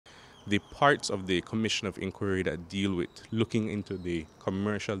the parts of the Commission of Inquiry that deal with looking into the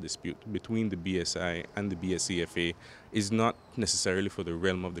commercial dispute between the B.S.I and the B.S.C.F.A is not necessarily for the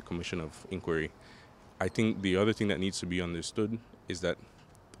realm of the Commission of Inquiry. I think the other thing that needs to be understood is that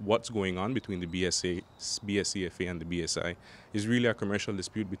what's going on between the B.S.C.F.A and the B.S.I is really a commercial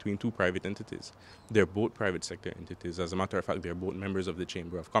dispute between two private entities. They're both private sector entities. As a matter of fact, they're both members of the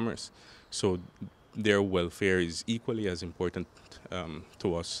Chamber of Commerce. So their welfare is equally as important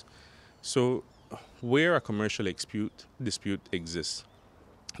to us. So where a commercial dispute exists,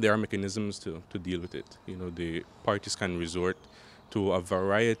 there are mechanisms to deal with it. The parties can resort to a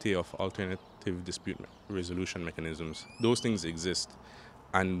variety of alternative dispute resolution mechanisms. Those things exist.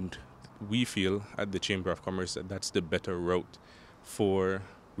 And we feel at the Chamber of Commerce that that's the better route for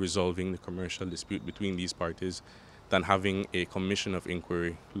resolving the commercial dispute between these parties than having a commission of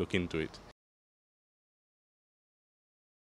inquiry look into it.